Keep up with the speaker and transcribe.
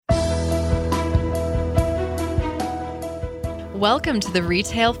Welcome to the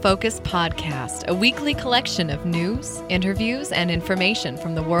Retail Focus Podcast, a weekly collection of news, interviews, and information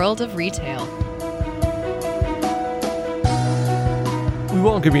from the world of retail. We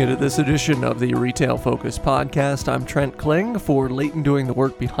welcome you to this edition of the Retail Focus Podcast. I'm Trent Kling for Leighton doing the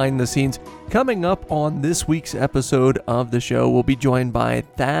work behind the scenes. Coming up on this week's episode of the show, we'll be joined by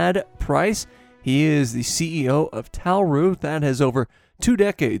Thad Price. He is the CEO of Talroo. Thad has over 2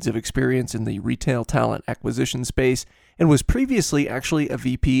 decades of experience in the retail talent acquisition space and was previously actually a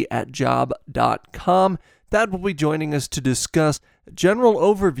VP at job.com. Thad will be joining us to discuss a general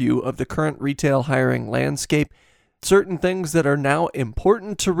overview of the current retail hiring landscape, certain things that are now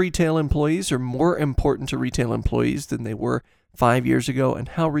important to retail employees or more important to retail employees than they were 5 years ago, and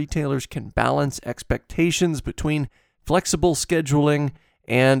how retailers can balance expectations between flexible scheduling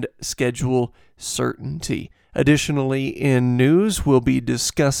and schedule certainty. Additionally, in news, we'll be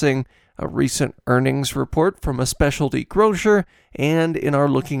discussing a recent earnings report from a specialty grocer, and in our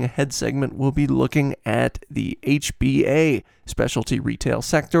Looking Ahead segment, we'll be looking at the HBA specialty retail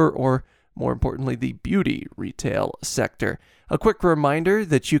sector, or more importantly, the beauty retail sector. A quick reminder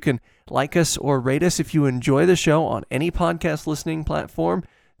that you can like us or rate us if you enjoy the show on any podcast listening platform.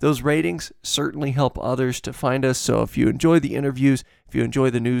 Those ratings certainly help others to find us, so if you enjoy the interviews, if you enjoy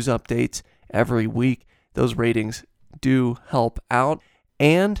the news updates every week, those ratings do help out.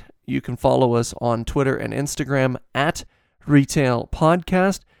 And you can follow us on Twitter and Instagram at Retail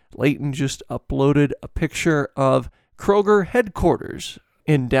Podcast. Leighton just uploaded a picture of Kroger headquarters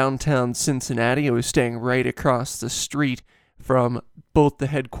in downtown Cincinnati. I was staying right across the street from both the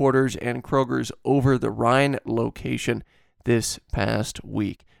headquarters and Kroger's Over the Rhine location this past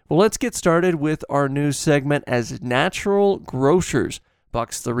week. Well, let's get started with our news segment as Natural Grocers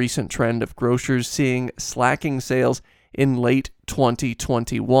bucks the recent trend of grocers seeing slacking sales in late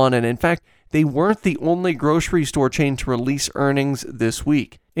 2021. And in fact, they weren't the only grocery store chain to release earnings this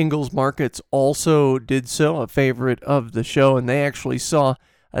week. Ingles Markets also did so, a favorite of the show, and they actually saw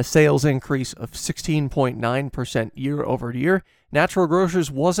a sales increase of 16.9% year over year. Natural Grocers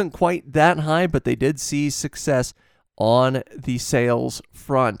wasn't quite that high, but they did see success on the sales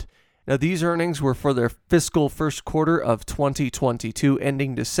front. Now, these earnings were for their fiscal first quarter of 2022,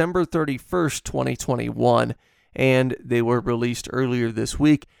 ending December 31st, 2021, and they were released earlier this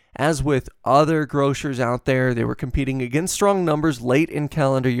week. As with other grocers out there, they were competing against strong numbers late in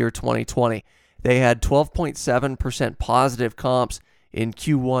calendar year 2020. They had 12.7% positive comps in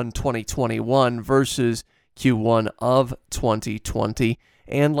Q1 2021 versus Q1 of 2020.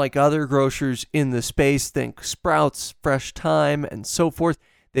 And like other grocers in the space, think Sprouts, Fresh Thyme, and so forth,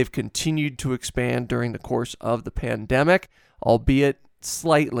 they've continued to expand during the course of the pandemic, albeit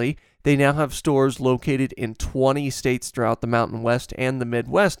slightly. They now have stores located in 20 states throughout the Mountain West and the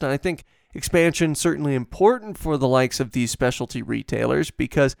Midwest, and I think expansion is certainly important for the likes of these specialty retailers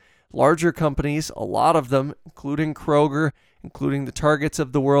because larger companies, a lot of them, including Kroger, including the Targets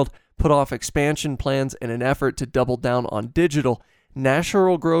of the world, put off expansion plans in an effort to double down on digital.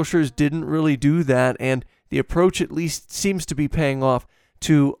 Natural Grocers didn't really do that, and the approach at least seems to be paying off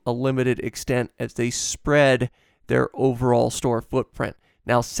to a limited extent as they spread their overall store footprint.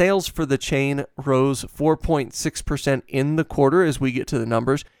 Now, sales for the chain rose 4.6% in the quarter as we get to the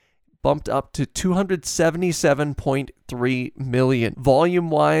numbers, bumped up to $277.3 million.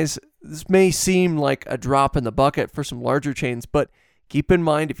 Volume-wise, this may seem like a drop in the bucket for some larger chains, but keep in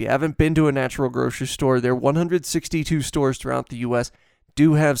mind, if you haven't been to a Natural Grocery store, their 162 stores throughout the U.S.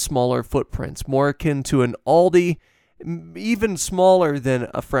 do have smaller footprints, more akin to an Aldi, even smaller than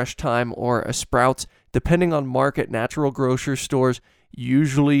a Fresh Thyme or a Sprouts. Depending on market, Natural Grocery stores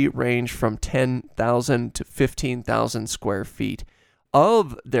usually range from 10,000 to 15,000 square feet.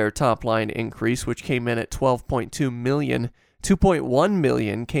 Of their top line increase, which came in at $12.2 million, $2.1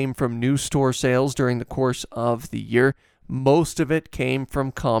 million came from new store sales during the course of the year. Most of it came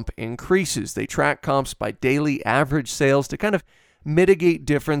from comp increases. They track comps by daily average sales to kind of mitigate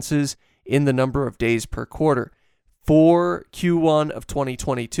differences in the number of days per quarter. For Q1 of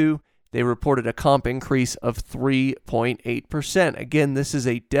 2022, they reported a comp increase of 3.8%. Again, this is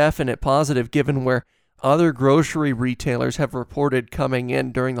a definite positive given where other grocery retailers have reported coming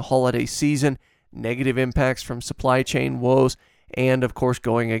in during the holiday season, negative impacts from supply chain woes, and of course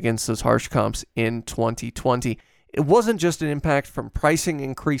going against those harsh comps in 2020. It wasn't just an impact from pricing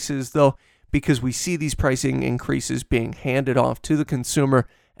increases though, because we see these pricing increases being handed off to the consumer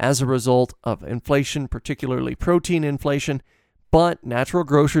as a result of inflation, particularly protein inflation. But Natural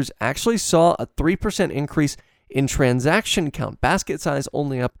Grocers actually saw a 3% increase in transaction count, basket size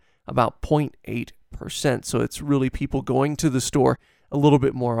only up about 0.8%. So it's really people going to the store a little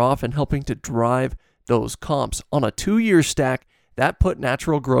bit more often, helping to drive those comps. On a 2-year stack, That put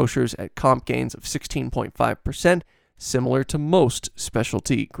Natural Grocers at comp gains of 16.5%, similar to most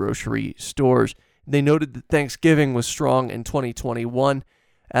specialty grocery stores. They noted that Thanksgiving was strong in 2021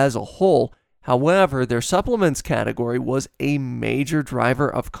 as a whole. However, their supplements category was a major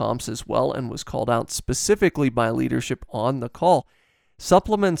driver of comps as well and was called out specifically by leadership on the call.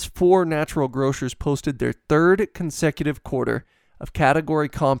 Supplements for Natural Grocers posted their third consecutive quarter of category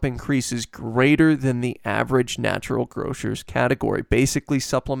comp increases greater than the average Natural Grocers category. Basically,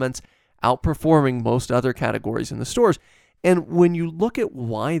 supplements outperforming most other categories in the stores. And when you look at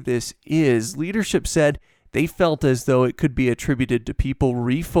why this is, leadership said they felt as though it could be attributed to people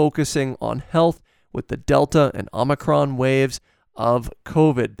refocusing on health with the Delta and Omicron waves of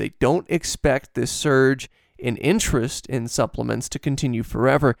COVID. They don't expect this surge in interest in supplements to continue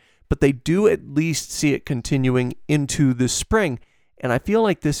forever, but they do at least see it continuing into the spring. And I feel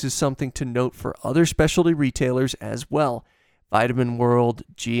like this is something to note for other specialty retailers as well. Vitamin World,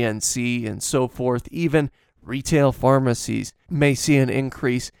 GNC, and so forth, even retail pharmacies may see an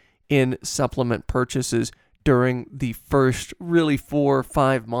increase in supplement purchases during the first really 4 or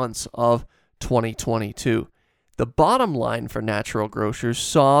 5 months of 2022. The bottom line for Natural Grocers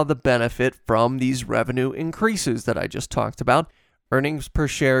saw the benefit from these revenue increases that I just talked about. Earnings per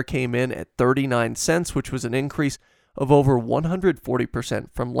share came in at 39 cents, which was an increase of over 140%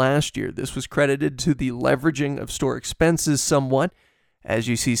 from last year. This was credited to the leveraging of store expenses somewhat, as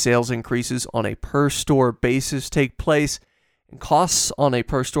you see sales increases on a per-store basis take place, and costs on a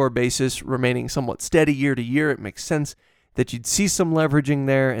per-store basis remaining somewhat steady year to year. It makes sense that you'd see some leveraging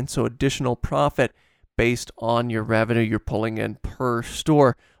there, and so additional profit based on your revenue you're pulling in per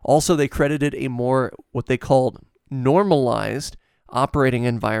store. Also, they credited a more what they called normalized operating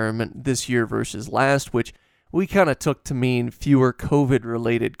environment this year versus last, which we kind of took to mean fewer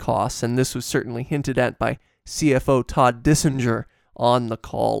COVID-related costs, and this was certainly hinted at by CFO Todd Dissinger on the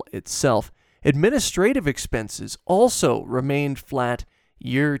call itself. Administrative expenses also remained flat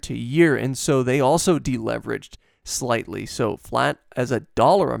year to year, and so they also deleveraged slightly, so flat as a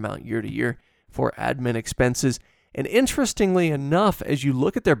dollar amount year to year for admin expenses. And interestingly enough, as you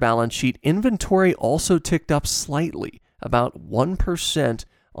look at their balance sheet, inventory also ticked up slightly, about 1%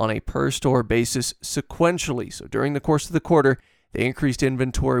 on a per-store basis sequentially. So during the course of the quarter, they increased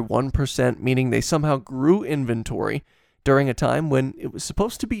inventory 1%, meaning they somehow grew inventory during a time when it was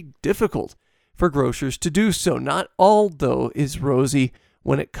supposed to be difficult for grocers to do so. Not all, though, is rosy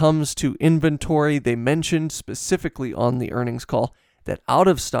when it comes to inventory. They mentioned specifically on the earnings call that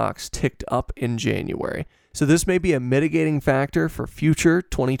out-of-stocks ticked up in January. So this may be a mitigating factor for future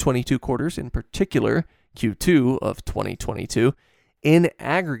 2022 quarters, in particular Q2 of 2022. In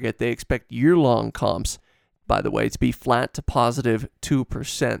aggregate, they expect year-long comps, by the way, to be flat to positive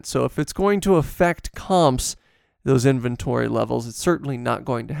 2%. So if it's going to affect comps, those inventory levels, it's certainly not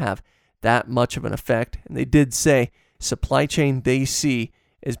going to have that much of an effect. And they did say supply chain they see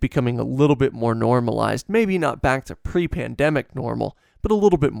is becoming a little bit more normalized, maybe not back to pre-pandemic normal, but a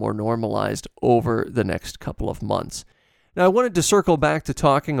little bit more normalized over the next couple of months. Now, I wanted to circle back to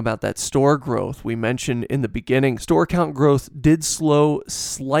talking about that store growth we mentioned in the beginning. Store count growth did slow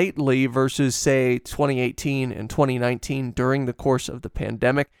slightly versus, say, 2018 and 2019 during the course of the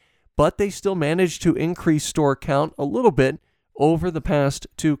pandemic, but they still managed to increase store count a little bit over the past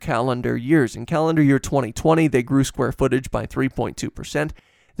 2 calendar years. In calendar year 2020, they grew square footage by 3.2%.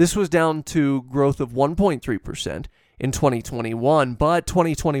 This was down to growth of 1.3% in 2021, but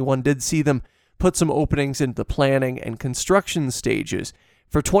 2021 did see them put some openings into the planning and construction stages.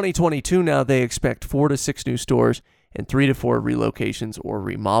 For 2022 now, they expect 4 to 6 new stores and 3 to 4 relocations or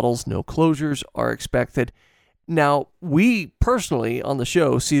remodels. No closures are expected. Now, we personally on the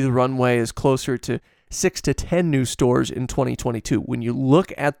show see the runway as closer to 6 to 10 new stores in 2022. When you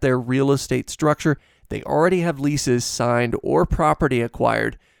look at their real estate structure, they already have leases signed or property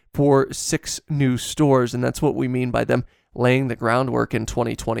acquired for 6 new stores, and that's what we mean by them laying the groundwork in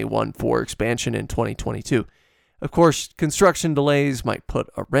 2021 for expansion in 2022. Of course, construction delays might put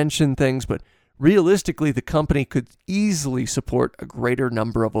a wrench in things, but realistically, the company could easily support a greater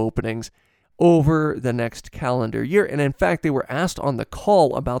number of openings over the next calendar year. And in fact, they were asked on the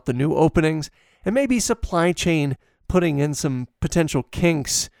call about the new openings and maybe supply chain putting in some potential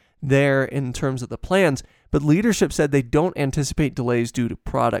kinks there in terms of the plans. But leadership said they don't anticipate delays due to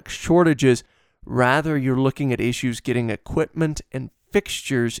product shortages. Rather, you're looking at issues getting equipment and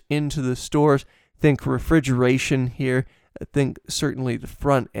fixtures into the stores. Think refrigeration here. I think certainly the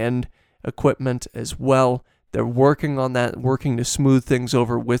front end equipment as well. They're working on that, working to smooth things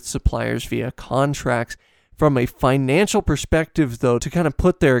over with suppliers via contracts. From a financial perspective, though, to kind of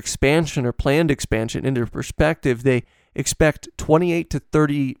put their expansion or planned expansion into perspective, they expect $28 to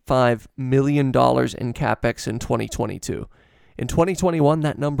 $35 million in CapEx in 2022. In 2021,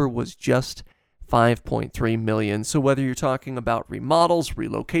 that number was just $5.3 million. So whether you're talking about remodels,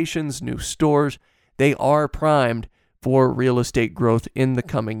 relocations, new stores, they are primed for real estate growth in the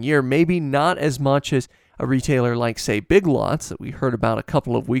coming year. Maybe not as much as a retailer like, say, Big Lots that we heard about a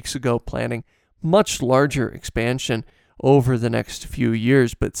couple of weeks ago, planning much larger expansion over the next few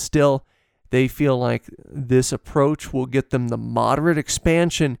years, but still they feel like this approach will get them the moderate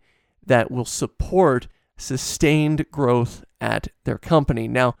expansion that will support sustained growth at their company.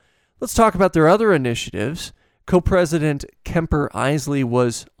 Now, let's talk about their other initiatives. Co-President Kemper Isley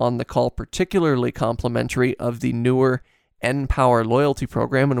was on the call, particularly complimentary of the newer NPower loyalty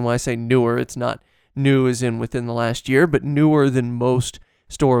program. And when I say newer, it's not new as in within the last year, but newer than most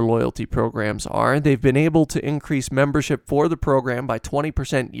store loyalty programs are. They've been able to increase membership for the program by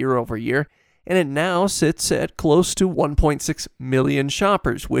 20% year over year, and it now sits at close to 1.6 million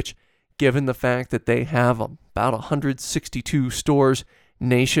shoppers, which, given the fact that they have about 162 stores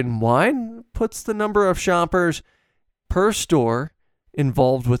nationwide, puts the number of shoppers per store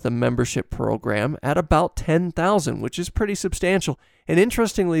involved with the membership program at about 10,000, which is pretty substantial. And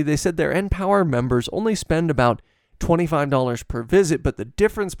interestingly, they said their NPower members only spend about $25 per visit, but the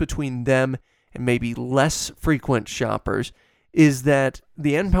difference between them and maybe less frequent shoppers is that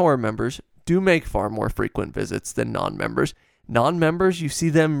the NPower members do make far more frequent visits than non-members. Non-members, you see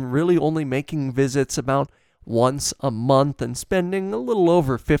them really only making visits about once a month and spending a little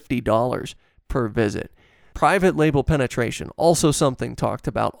over $50 per visit. Private label penetration, also something talked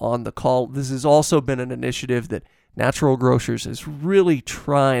about on the call. This has also been an initiative that Natural Grocers has really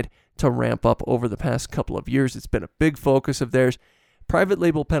tried to ramp up over the past couple of years. It's been a big focus of theirs. Private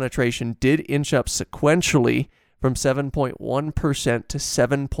label penetration did inch up sequentially from 7.1% to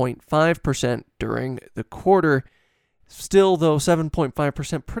 7.5% during the quarter. Still, though,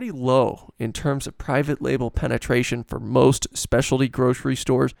 7.5% pretty low in terms of private label penetration for most specialty grocery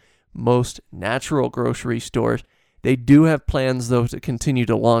stores, most natural grocery stores. They do have plans, though, to continue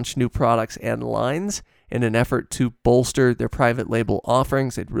to launch new products and lines in an effort to bolster their private label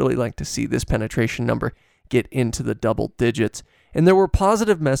offerings. They'd really like to see this penetration number get into the double digits. And there were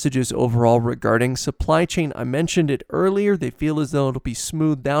positive messages overall regarding supply chain. I mentioned it earlier. They feel as though it'll be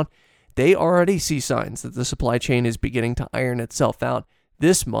smoothed out. They already see signs that the supply chain is beginning to iron itself out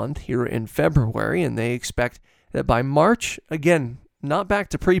this month here in February, and they expect that by March, again, not back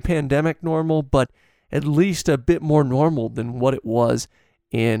to pre-pandemic normal, but at least a bit more normal than what it was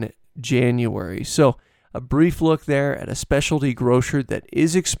in January. So a brief look there at a specialty grocer that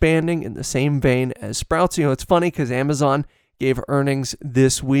is expanding in the same vein as Sprouts. You know, it's funny because Amazon gave earnings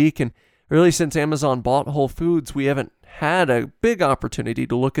this week, and really since Amazon bought Whole Foods, we haven't had a big opportunity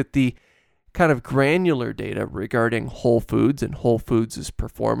to look at the kind of granular data regarding Whole Foods and Whole Foods'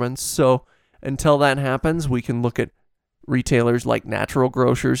 performance. So until that happens, we can look at retailers like Natural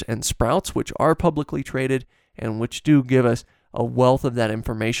Grocers and Sprouts, which are publicly traded and which do give us a wealth of that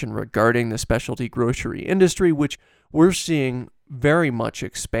information regarding the specialty grocery industry, which we're seeing very much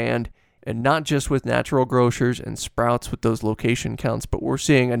expand, and not just with Natural Grocers and Sprouts with those location counts, but we're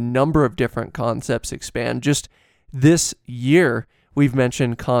seeing a number of different concepts expand. Just this year, we've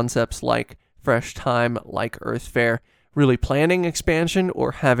mentioned concepts like Fresh Time, like Earth Fare, really planning expansion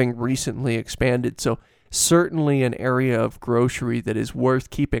or having recently expanded. So certainly an area of grocery that is worth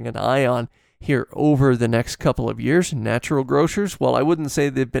keeping an eye on here over the next couple of years. Natural Grocers, well, I wouldn't say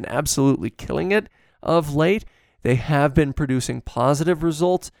they've been absolutely killing it of late. They have been producing positive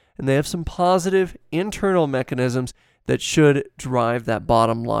results, and they have some positive internal mechanisms that should drive that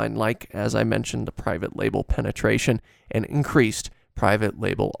bottom line, like, as I mentioned, the private label penetration and increased private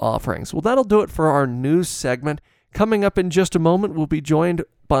label offerings. Well, that'll do it for our news segment. Coming up in just a moment, we'll be joined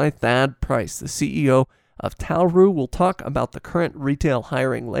by Thad Price, the CEO of Talroo. We'll talk about the current retail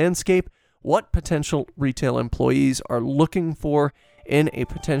hiring landscape, what potential retail employees are looking for in a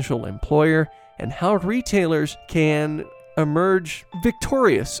potential employer, and how retailers can emerge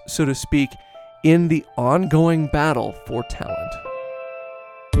victorious, so to speak, in the ongoing battle for talent.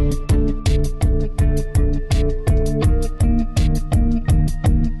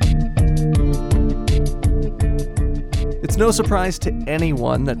 It's no surprise to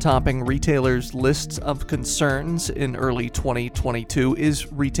anyone that topping retailers' lists of concerns in early 2022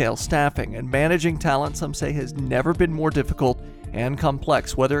 is retail staffing, and managing talent, some say, has never been more difficult and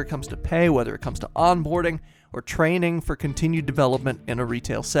complex, whether it comes to pay, whether it comes to onboarding, or training for continued development in a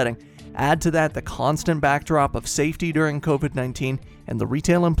retail setting. Add to that the constant backdrop of safety during COVID-19, and the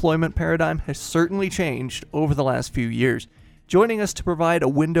retail employment paradigm has certainly changed over the last few years. Joining us to provide a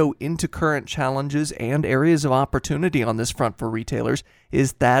window into current challenges and areas of opportunity on this front for retailers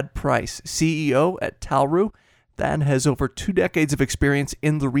is Thad Price, CEO at Talroo. Thad has over 2 decades of experience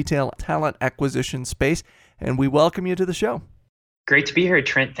in the retail talent acquisition space, and we welcome you to the show. Great to be here,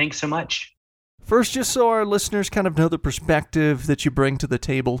 Trent. Thanks so much. First, just so our listeners kind of know the perspective that you bring to the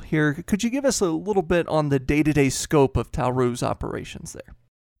table here, could you give us a little bit on the day-to-day scope of Talroo's operations there?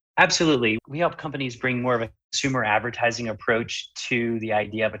 Absolutely. We help companies bring more of a consumer advertising approach to the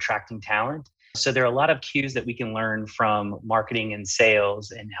idea of attracting talent. So there are a lot of cues that we can learn from marketing and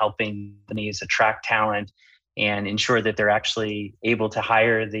sales and helping companies attract talent and ensure that they're actually able to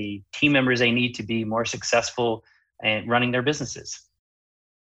hire the team members they need to be more successful and running their businesses.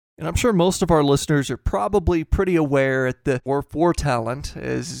 And I'm sure most of our listeners are probably pretty aware at the war for talent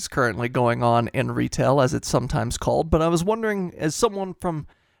is currently going on in retail, as it's sometimes called. But I was wondering, as someone from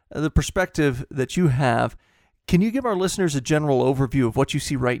the perspective that you have, can you give our listeners a general overview of what you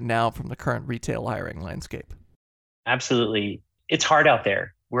see right now from the current retail hiring landscape? Absolutely. It's hard out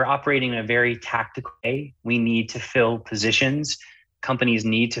there. We're operating in a very tactical way. We need to fill positions. Companies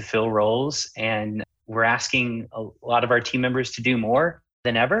need to fill roles. And we're asking a lot of our team members to do more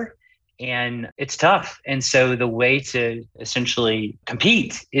than ever. And it's tough. And so the way to essentially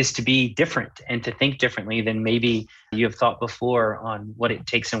compete is to be different and to think differently than maybe you have thought before on what it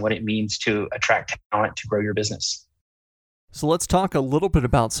takes and what it means to attract talent to grow your business. So let's talk a little bit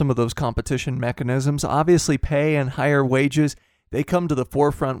about some of those competition mechanisms. Obviously, pay and higher wages, they come to the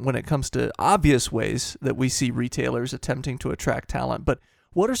forefront when it comes to obvious ways that we see retailers attempting to attract talent. But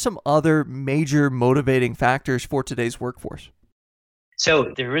what are some other major motivating factors for today's workforce?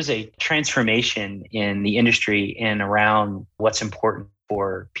 So there is a transformation in the industry and around what's important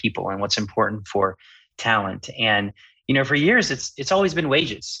for people and what's important for talent. And, for years, it's always been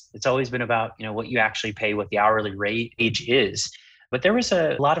wages. It's always been about, what you actually pay, what the hourly wage is. But there was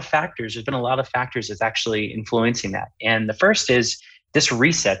a lot of factors. There's been a lot of factors that's actually influencing that. And the first is this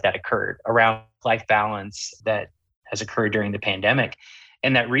reset that occurred around life balance that has occurred during the pandemic.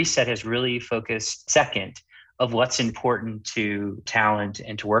 And that reset has really focused second of what's important to talent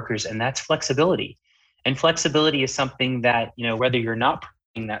and to workers, and that's flexibility. And flexibility is something that, whether you're not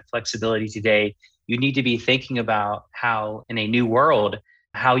providing that flexibility today, you need to be thinking about how in a new world,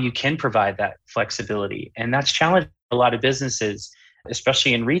 how you can provide that flexibility. And that's challenging a lot of businesses,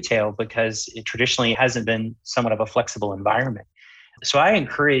 especially in retail, because it traditionally hasn't been somewhat of a flexible environment. So I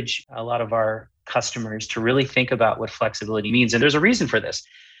encourage a lot of our customers to really think about what flexibility means. And there's a reason for this.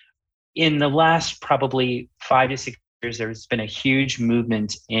 In the last probably 5 to 6 years, there's been a huge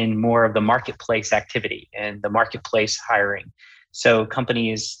movement in more of the marketplace activity and the marketplace hiring. So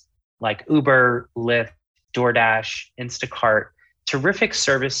companies like Uber, Lyft, DoorDash, Instacart, terrific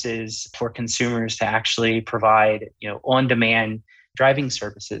services for consumers to actually provide, on-demand driving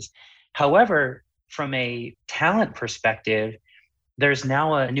services. However, from a talent perspective, there's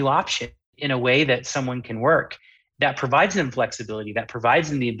now a new option in a way that someone can work that provides them flexibility, that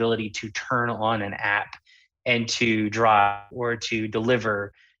provides them the ability to turn on an app and to drive or to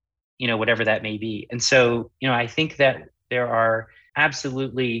deliver, whatever that may be. And so, I think that there are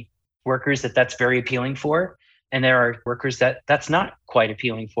absolutely workers that's very appealing for, and there are workers that's not quite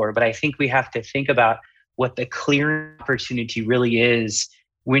appealing for. But I think we have to think about what the clear opportunity really is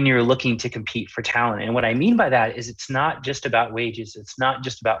when you're looking to compete for talent. And what I mean by that is it's not just about wages. It's not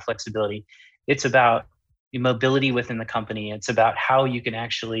just about flexibility. It's about mobility within the company. It's about how you can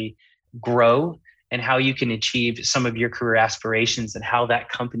actually grow and how you can achieve some of your career aspirations and how that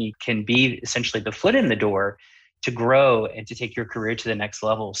company can be essentially the foot in the door to grow and to take your career to the next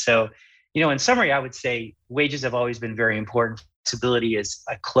level. So, in summary, I would say wages have always been very important. Flexibility is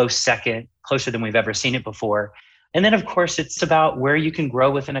a close second, closer than we've ever seen it before. And then, of course, it's about where you can grow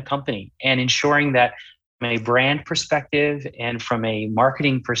within a company and ensuring that from a brand perspective and from a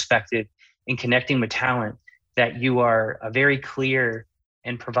marketing perspective in connecting with talent, that you are very clear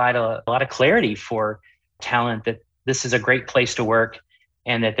and provide a lot of clarity for talent that this is a great place to work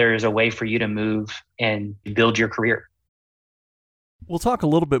and that there is a way for you to move and build your career. We'll talk a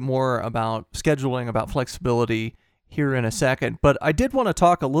little bit more about scheduling, about flexibility here in a second, but I did want to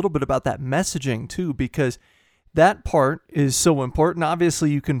talk a little bit about that messaging too, because that part is so important.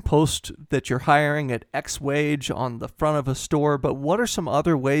 Obviously, you can post that you're hiring at X wage on the front of a store, but what are some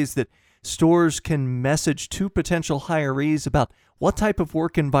other ways that stores can message to potential hirees about what type of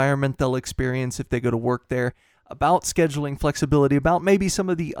work environment they'll experience if they go to work there, about scheduling flexibility, about maybe some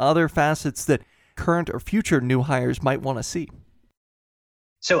of the other facets that current or future new hires might want to see?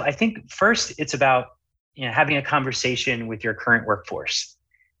 So I think first it's about having a conversation with your current workforce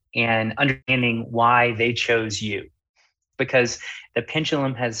and understanding why they chose you. because the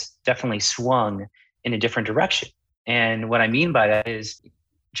pendulum has definitely swung in a different direction. And what I mean by that is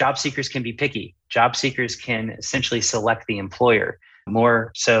job seekers can be picky. Job seekers can essentially select the employer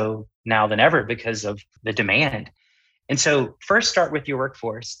more so now than ever because of the demand. And so first start with your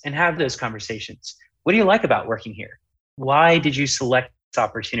workforce and have those conversations. What do you like about working here? Why did you select this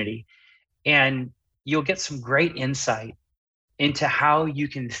opportunity? And you'll get some great insight into how you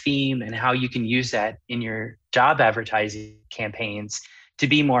can theme and how you can use that in your job advertising campaigns to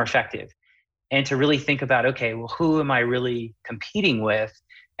be more effective and to really think about, okay, well, who am I really competing with?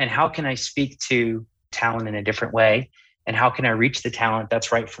 And how can I speak to talent in a different way? And how can I reach the talent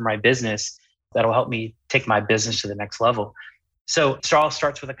that's right for my business that'll help me take my business to the next level? So it all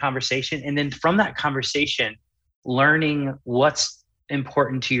starts with a conversation. And then from that conversation, learning what's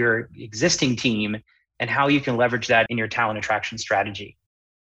important to your existing team and how you can leverage that in your talent attraction strategy.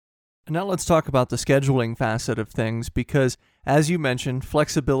 Now let's talk about the scheduling facet of things, because as you mentioned,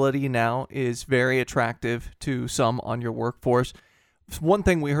 flexibility now is very attractive to some on your workforce. One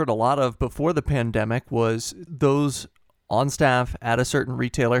thing we heard a lot of before the pandemic was those on staff at a certain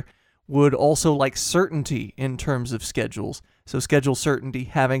retailer would also like certainty in terms of schedules. So schedule certainty,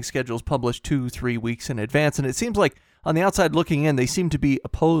 having schedules published 2-3 weeks in advance. And it seems like on the outside looking in, they seem to be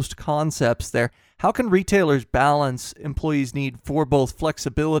opposed concepts there. How can retailers balance employees' need for both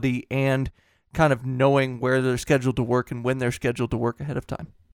flexibility and kind of knowing where they're scheduled to work and when they're scheduled to work ahead of time?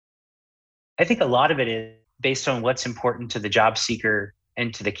 I think a lot of it is based on what's important to the job seeker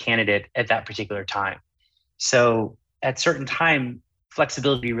and to the candidate at that particular time. So at certain time,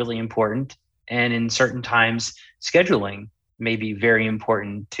 flexibility is really important. And in certain times, scheduling may be very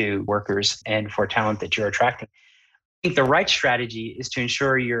important to workers and for talent that you're attracting. I think the right strategy is to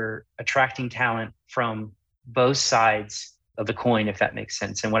ensure you're attracting talent from both sides of the coin, if that makes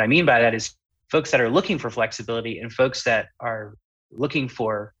sense. And what I mean by that is folks that are looking for flexibility and folks that are looking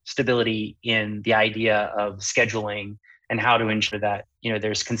for stability in the idea of scheduling and how to ensure that,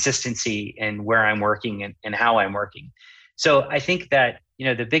 there's consistency in where I'm working and how I'm working. So I think that,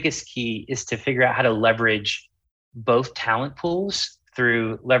 the biggest key is to figure out how to leverage both talent pools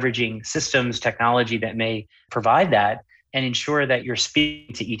through leveraging systems, technology that may provide that, and ensure that you're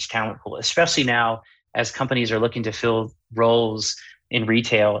speaking to each talent pool, especially now as companies are looking to fill roles in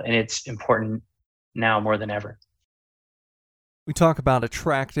retail, and it's important now more than ever. We talk about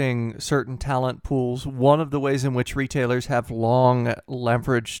attracting certain talent pools. One of the ways in which retailers have long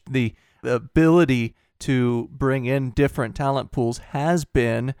leveraged the ability to bring in different talent pools has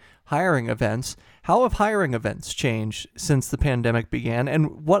been hiring events. How have hiring events changed since the pandemic began,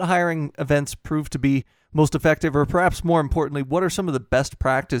 and what hiring events prove to be most effective, or perhaps more importantly, what are some of the best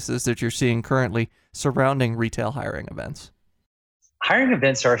practices that you're seeing currently surrounding retail hiring events? Hiring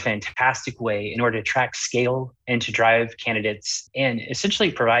events are a fantastic way in order to track scale and to drive candidates and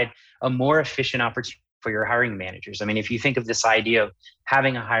essentially provide a more efficient opportunity for your hiring managers. I mean, if you think of this idea of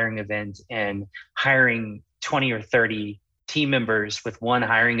having a hiring event and hiring 20 or 30 team members with one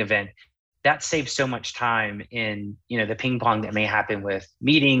hiring event, that saves so much time in, the ping pong that may happen with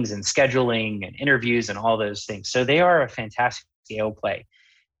meetings and scheduling and interviews and all those things. So they are a fantastic scale play.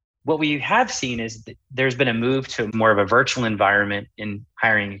 What we have seen is that there's been a move to more of a virtual environment in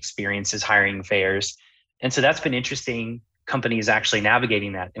hiring experiences, hiring fairs. And so that's been interesting, companies actually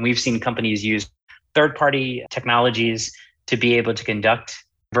navigating that. And we've seen companies use third-party technologies to be able to conduct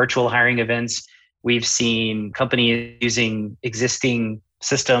virtual hiring events. We've seen companies using existing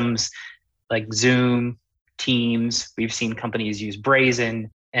systems like Zoom, Teams. We've seen companies use Brazen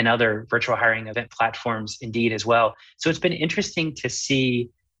and other virtual hiring event platforms, Indeed as well. So it's been interesting to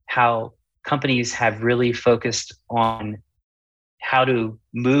see how companies have really focused on how to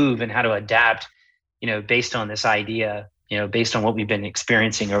move and how to adapt, based on this idea, based on what we've been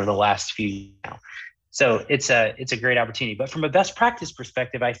experiencing over the last few years now. So it's a great opportunity. But from a best practice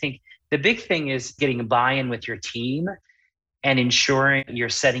perspective, I think the big thing is getting buy-in with your team and ensuring you're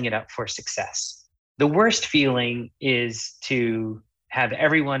setting it up for success. The worst feeling is to have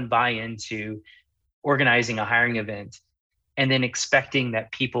everyone buy into organizing a hiring event and then expecting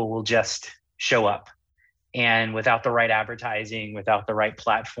that people will just show up. And without the right advertising, without the right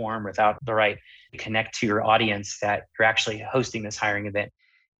platform, without the right connect to your audience, that you're actually hosting this hiring event.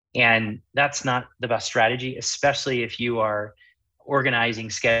 And that's not the best strategy, especially if you are organizing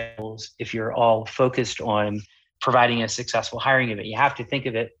schedules, if you're all focused on providing a successful hiring event. You have to think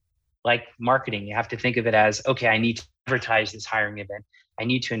of it like marketing. You have to think of it as, okay, I need to advertise this hiring event. I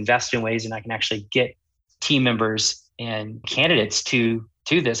need to invest in ways and I can actually get team members and candidates to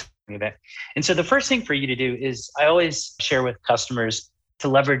this event. And so the first thing for you to do is I always share with customers to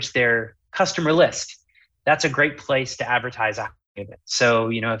leverage their customer list. that's a great place to advertise a hiring event. So,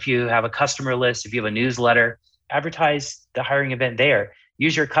 if you have a customer list, if you have a newsletter, advertise the hiring event there.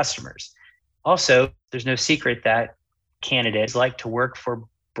 Use your customers. Also, there's no secret that candidates like to work for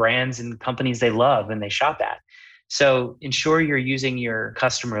brands and companies they love and they shop at. So ensure you're using your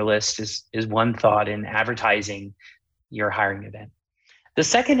customer list is one thought in advertising your hiring event. The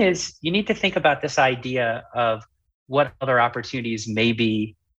second is you need to think about this idea of what other opportunities may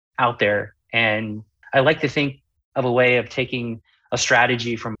be out there. And I like to think of a way of taking a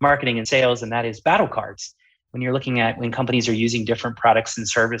strategy from marketing and sales, and that is battle cards. When you're looking at when companies are using different products and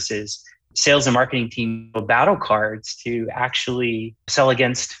services, sales and marketing team build battle cards to actually sell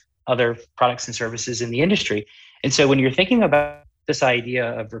against other products and services in the industry. And so when you're thinking about this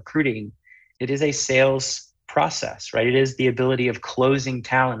idea of recruiting, it is a sales process, right? It is the ability of closing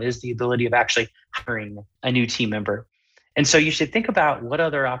talent, it is the ability of actually hiring a new team member. And so you should think about what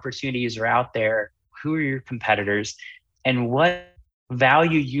other opportunities are out there, who are your competitors, and what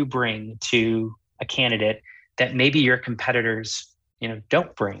value you bring to a candidate that maybe your competitors,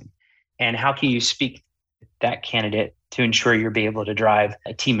 don't bring. And how can you speak to that candidate to ensure you'll be able to drive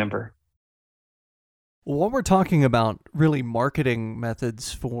a team member? When we're talking about really marketing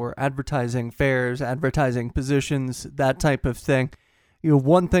methods for advertising fairs, advertising positions, that type of thing,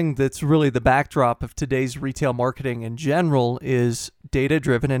 one thing that's really the backdrop of today's retail marketing in general is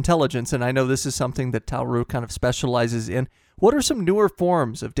data-driven intelligence. And I know this is something that Talroo kind of specializes in. What are some newer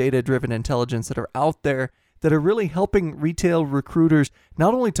forms of data-driven intelligence that are out there that are really helping retail recruiters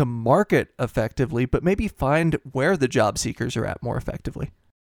not only to market effectively, but maybe find where the job seekers are at more effectively?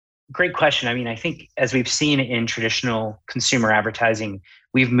 Great question. I mean, I think as we've seen in traditional consumer advertising,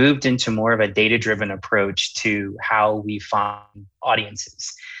 we've moved into more of a data-driven approach to how we find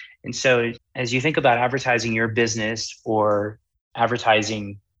audiences. And so as you think about advertising your business or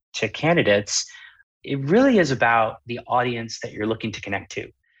advertising to candidates, it really is about the audience that you're looking to connect to.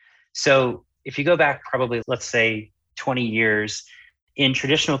 So if you go back probably, let's say 20 years, in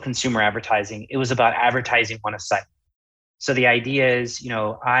traditional consumer advertising, it was about advertising on a site. So the idea is,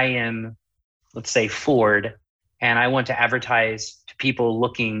 I am, let's say Ford, and I want to advertise to people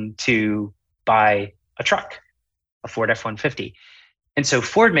looking to buy a truck, a Ford F-150. And so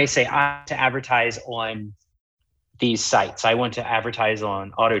Ford may say, I want to advertise on these sites. I want to advertise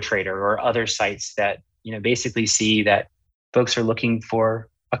on Auto Trader or other sites that, basically see that folks are looking for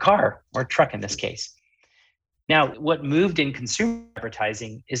a car or a truck in this case. Now, what moved in consumer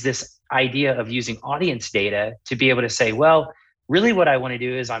advertising is this idea of using audience data to be able to say, well, really what I want to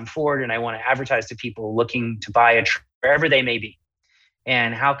do is I'm Ford and I want to advertise to people looking to buy a truck wherever they may be.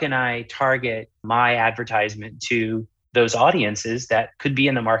 And how can I target my advertisement to those audiences that could be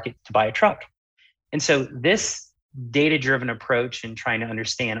in the market to buy a truck? And so this data-driven approach and trying to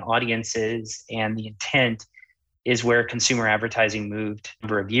understand audiences and the intent is where consumer advertising moved a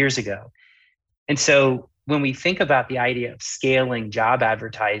number of years ago. And so when we think about the idea of scaling job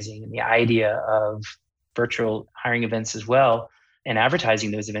advertising and the idea of virtual hiring events as well and advertising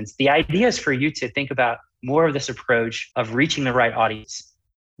those events, the idea is for you to think about more of this approach of reaching the right audience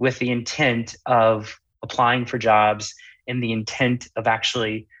with the intent of applying for jobs and the intent of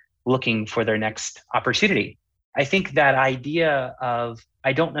actually looking for their next opportunity. I think that idea of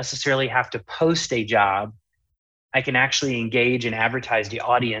I don't necessarily have to post a job, I can actually engage and advertise the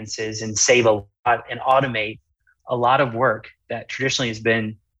audiences and save a lot and automate a lot of work that traditionally has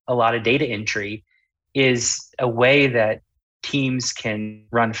been a lot of data entry, is a way that teams can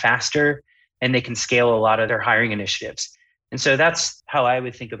run faster and they can scale a lot of their hiring initiatives. And so that's how I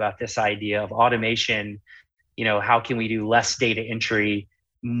would think about this idea of automation. How can we do less data entry,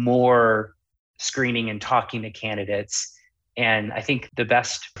 more screening and talking to candidates? And I think the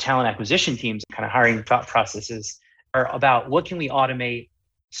best talent acquisition teams, kind of hiring thought processes, are about what can we automate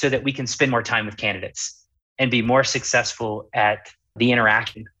so that we can spend more time with candidates and be more successful at the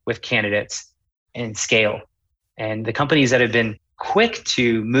interaction with candidates and scale. And the companies that have been quick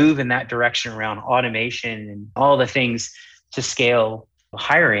to move in that direction around automation and all the things to scale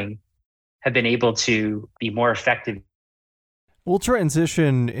hiring have been able to be more effective. We'll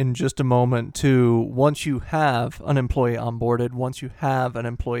transition in just a moment to once you have an employee onboarded, once you have an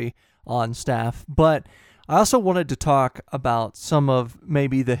employee on staff. But I also wanted to talk about some of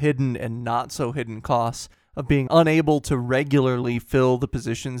maybe the hidden and not so hidden costs of being unable to regularly fill the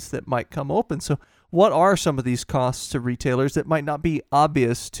positions that might come open. So what are some of these costs to retailers that might not be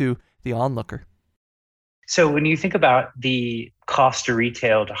obvious to the onlooker? So when you think about the cost to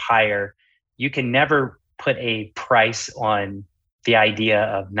retail to hire, you can never put a price on the idea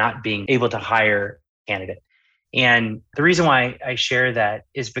of not being able to hire a candidate. And the reason why I share that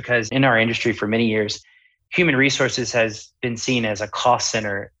is because in our industry for many years, human resources has been seen as a cost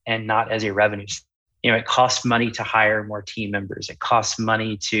center and not as a revenue center. It costs money to hire more team members. It costs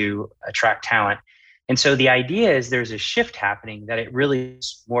money to attract talent. And so the idea is there's a shift happening that it really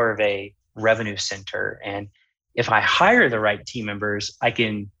is more of a revenue center. And if I hire the right team members, I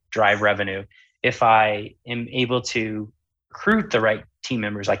can drive revenue. If I am able to recruit the right team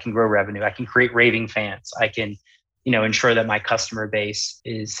members, I can grow revenue. I can create raving fans. I can, ensure that my customer base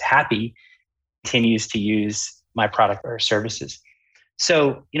is happy, continues to use my product or services.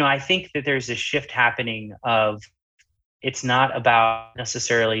 So, I think that there's a shift happening of it's not about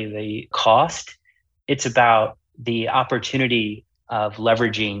necessarily the cost. It's about the opportunity of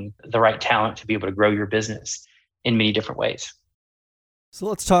leveraging the right talent to be able to grow your business in many different ways. So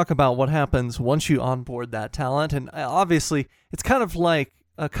let's talk about what happens once you onboard that talent. And obviously, it's kind of like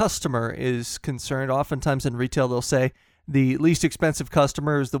a customer is concerned. Oftentimes in retail, they'll say the least expensive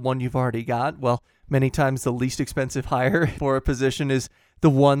customer is the one you've already got. Well, many times the least expensive hire for a position is the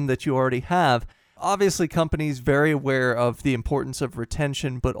one that you already have. Obviously, companies very aware of the importance of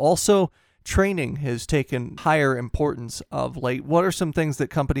retention, but also training has taken higher importance of late. What are some things that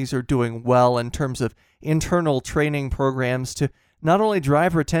companies are doing well in terms of internal training programs to not only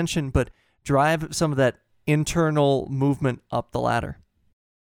drive retention, but drive some of that internal movement up the ladder?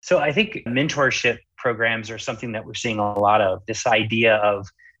 So I think mentorship programs are something that we're seeing a lot of. This idea of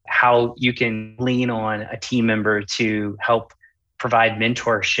how you can lean on a team member to help provide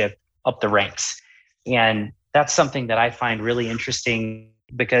mentorship up the ranks. And that's something that I find really interesting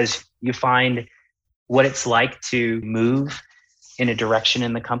because you find what it's like to move in a direction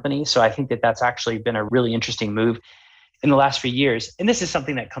in the company. So I think that that's actually been a really interesting move in the last few years. And this is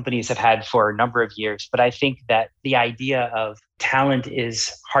something that companies have had for a number of years. But I think that the idea of talent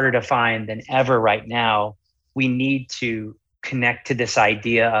is harder to find than ever right now. We need to connect to this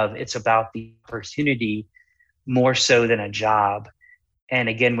idea of it's about the opportunity more so than a job. And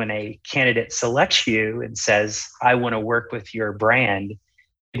again, when a candidate selects you and says, I want to work with your brand,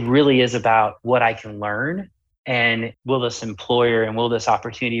 it really is about what I can learn. And will this employer and will this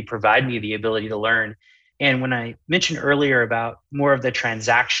opportunity provide me the ability to learn? And when I mentioned earlier about more of the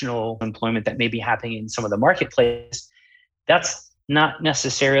transactional employment that may be happening in some of the marketplace, that's not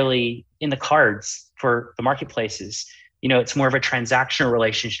necessarily in the cards for the marketplaces. It's more of a transactional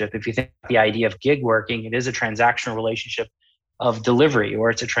relationship. If you think the idea of gig working, it is a transactional relationship of delivery, or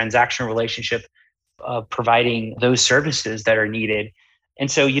it's a transactional relationship of providing those services that are needed.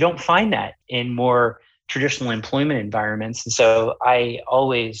 And so you don't find that in more traditional employment environments. And so I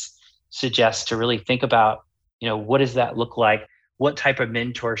always suggest to really think about, what does that look like? What type of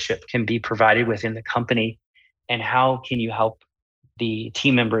mentorship can be provided within the company? And how can you help the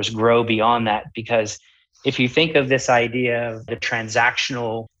team members grow beyond that? Because if you think of this idea of the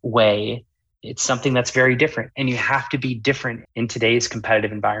transactional way, it's something that's very different, and you have to be different in today's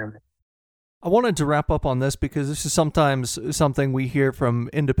competitive environment. I wanted to wrap up on this because this is sometimes something we hear from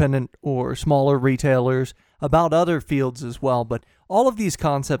independent or smaller retailers about other fields as well. But all of these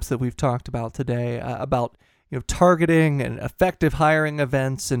concepts that we've talked about today about targeting and effective hiring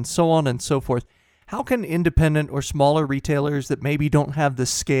events and so on and so forth, how can independent or smaller retailers that maybe don't have the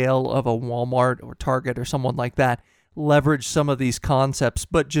scale of a Walmart or Target or someone like that leverage some of these concepts,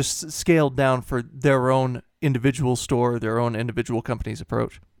 but just scaled down for their own individual store, their own individual company's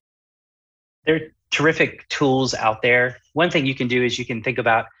approach? There are terrific tools out there. One thing you can do is you can think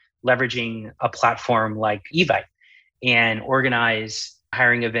about leveraging a platform like Evite and organize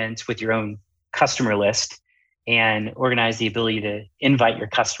hiring events with your own customer list and organize the ability to invite your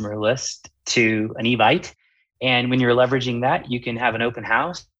customer list to an Evite. And when you're leveraging that, you can have an open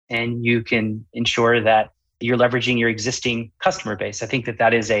house and you can ensure that you're leveraging your existing customer base. I think that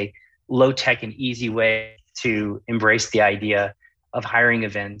that is a low-tech and easy way to embrace the idea of hiring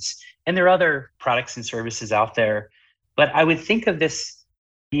events. And there are other products and services out there. But I would think of this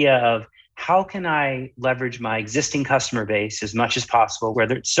idea of how can I leverage my existing customer base as much as possible,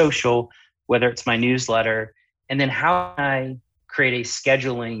 whether it's social, whether it's my newsletter, and then how can I create a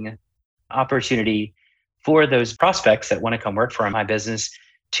scheduling opportunity for those prospects that want to come work for my business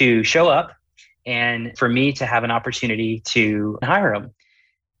to show up and for me to have an opportunity to hire them.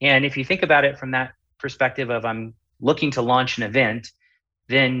 And if you think about it from that perspective of I'm looking to launch an event,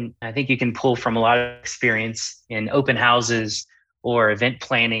 then I think you can pull from a lot of experience in open houses or event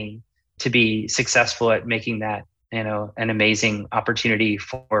planning to be successful at making that, an amazing opportunity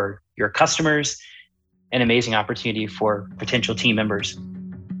for your customers, an amazing opportunity for potential team members.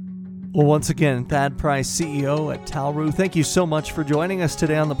 Well, once again, Thad Price, CEO at Talroo, thank you so much for joining us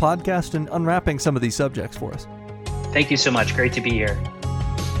today on the podcast and unwrapping some of these subjects for us. Thank you so much. Great to be here.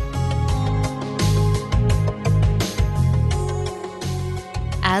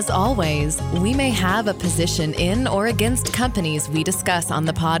 As always, we may have a position in or against companies we discuss on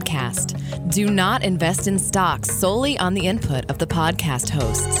the podcast. Do not invest in stocks solely on the input of the podcast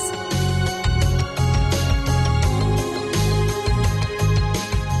hosts.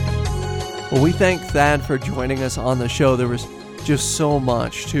 Well, we thank Thad for joining us on the show. There was just so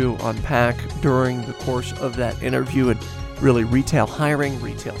much to unpack during the course of that interview, and really retail hiring,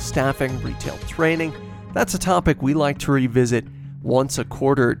 retail staffing, retail training. That's a topic we like to revisit once a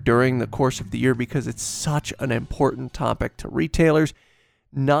quarter during the course of the year because it's such an important topic to retailers,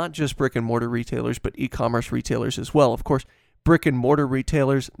 not just brick and mortar retailers, but e-commerce retailers as well. Of course, brick and mortar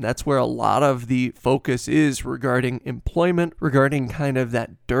retailers, that's where a lot of the focus is regarding employment, regarding kind of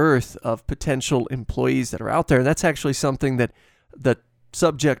that dearth of potential employees that are out there. And that's actually something that the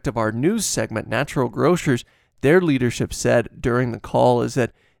subject of our news segment, Natural Grocers, their leadership said during the call is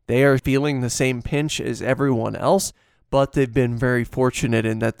that they are feeling the same pinch as everyone else, but they've been very fortunate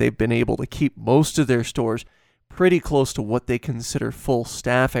in that they've been able to keep most of their stores pretty close to what they consider full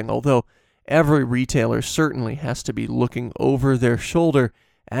staffing, although every retailer certainly has to be looking over their shoulder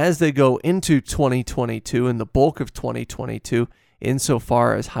as they go into 2022 and the bulk of 2022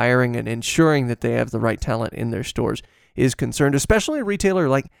 insofar as hiring and ensuring that they have the right talent in their stores is concerned, especially a retailer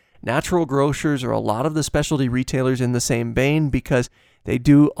like Natural Grocers or a lot of the specialty retailers in the same vein because they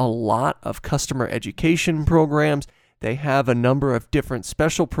do a lot of customer education programs. They have a number of different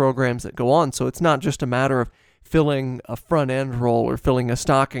special programs that go on. So it's not just a matter of filling a front end role or filling a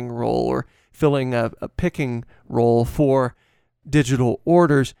stocking role or filling a picking role for digital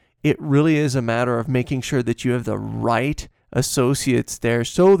orders. It really is a matter of making sure that you have the right associates there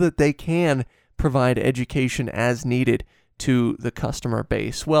so that they can provide education as needed to the customer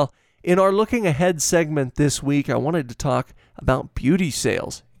base. Well, in our Looking Ahead segment this week, I wanted to talk about beauty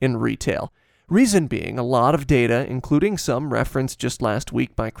sales in retail. Reason being, a lot of data, including some referenced just last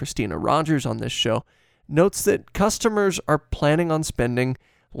week by Christina Rogers on this show, notes that customers are planning on spending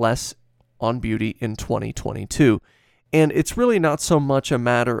less on beauty in 2022. And it's really not so much a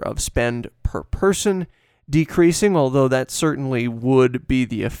matter of spend per person decreasing, although that certainly would be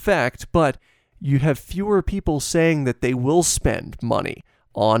the effect, but you have fewer people saying that they will spend money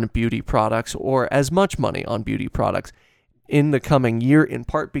on beauty products or as much money on beauty products in the coming year, in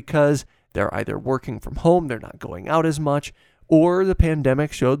part because they're either working from home, they're not going out as much, or the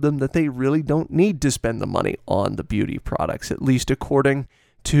pandemic showed them that they really don't need to spend the money on the beauty products, at least according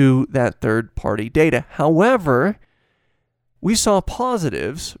to that third-party data. However, we saw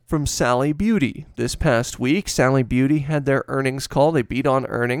positives from Sally Beauty this past week. Sally Beauty had their earnings call. They beat on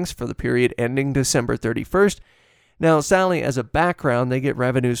earnings for the period ending December 31st. Now, Sally, as a background, they get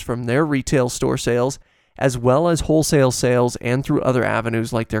revenues from their retail store sales as well as wholesale sales and through other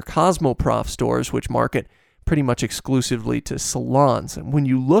avenues like their Cosmoprof stores, which market pretty much exclusively to salons. And when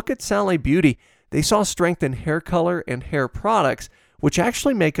you look at Sally Beauty, they saw strength in hair color and hair products, which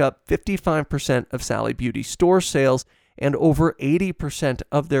actually make up 55% of Sally Beauty store sales and over 80%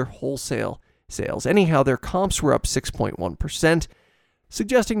 of their wholesale sales. Anyhow, their comps were up 6.1%,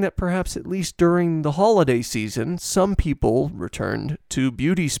 suggesting that perhaps at least during the holiday season, some people returned to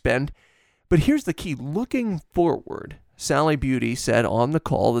beauty spend. But here's the key. Looking forward, Sally Beauty said on the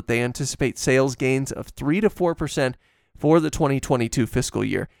call that they anticipate sales gains of 3 to 4% for the 2022 fiscal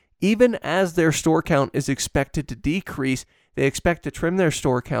year. Even as their store count is expected to decrease, they expect to trim their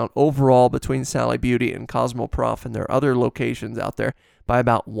store count overall between Sally Beauty and Cosmoprof and their other locations out there by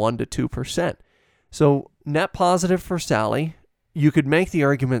about 1 to 2%. So net positive for Sally. You could make the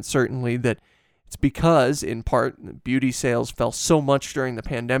argument certainly that it's because, in part, beauty sales fell so much during the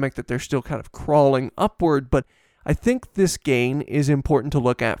pandemic that they're still kind of crawling upward. But I think this gain is important to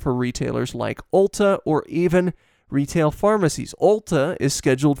look at for retailers like Ulta or even retail pharmacies. Ulta is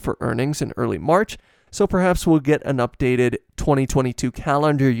scheduled for earnings in early March, so perhaps we'll get an updated 2022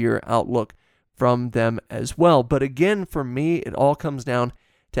 calendar year outlook from them as well. But again, for me, it all comes down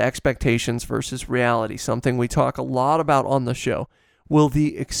to expectations versus reality, something we talk a lot about on the show. Will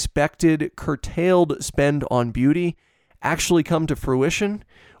the expected curtailed spend on beauty actually come to fruition?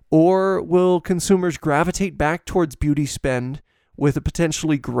 Or will consumers gravitate back towards beauty spend with a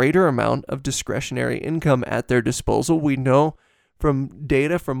potentially greater amount of discretionary income at their disposal? We know from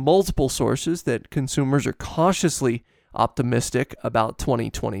data from multiple sources that consumers are cautiously optimistic about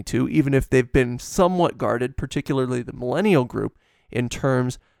 2022, even if they've been somewhat guarded, particularly the millennial group, in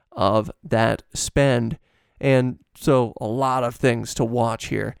terms of that spend. And so a lot of things to watch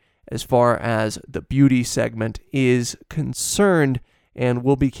here as far as the beauty segment is concerned. And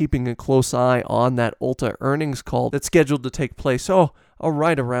we'll be keeping a close eye on that Ulta earnings call that's scheduled to take place,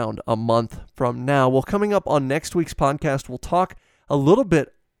 right around a month from now. Well, coming up on next week's podcast, we'll talk a little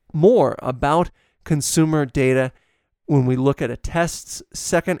bit more about consumer data when we look at Attest's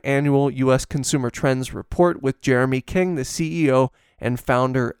second annual U.S. Consumer Trends Report with Jeremy King, the CEO and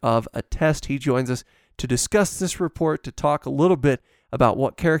founder of Attest. He joins us to discuss this report, to talk a little bit about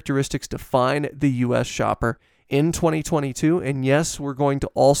what characteristics define the U.S. shopper in 2022. And yes, we're going to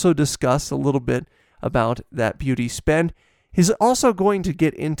also discuss a little bit about that beauty spend. He's also going to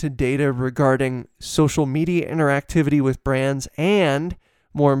get into data regarding social media interactivity with brands and,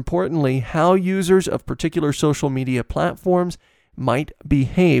 more importantly, how users of particular social media platforms might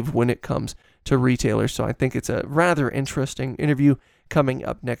behave when it comes to retailers. So I think it's a rather interesting interview coming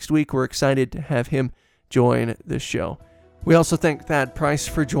up next week. We're excited to have him join the show. We also thank Thad Price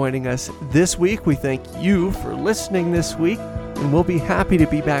for joining us this week. We thank you for listening this week, and we'll be happy to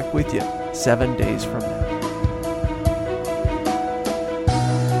be back with you 7 days from now.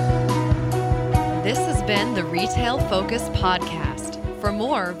 This has been the Retail Focus Podcast. For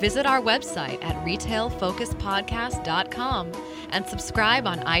more, visit our website at retailfocuspodcast.com and subscribe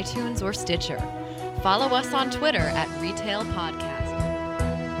on iTunes or Stitcher. Follow us on Twitter at Retail Podcast.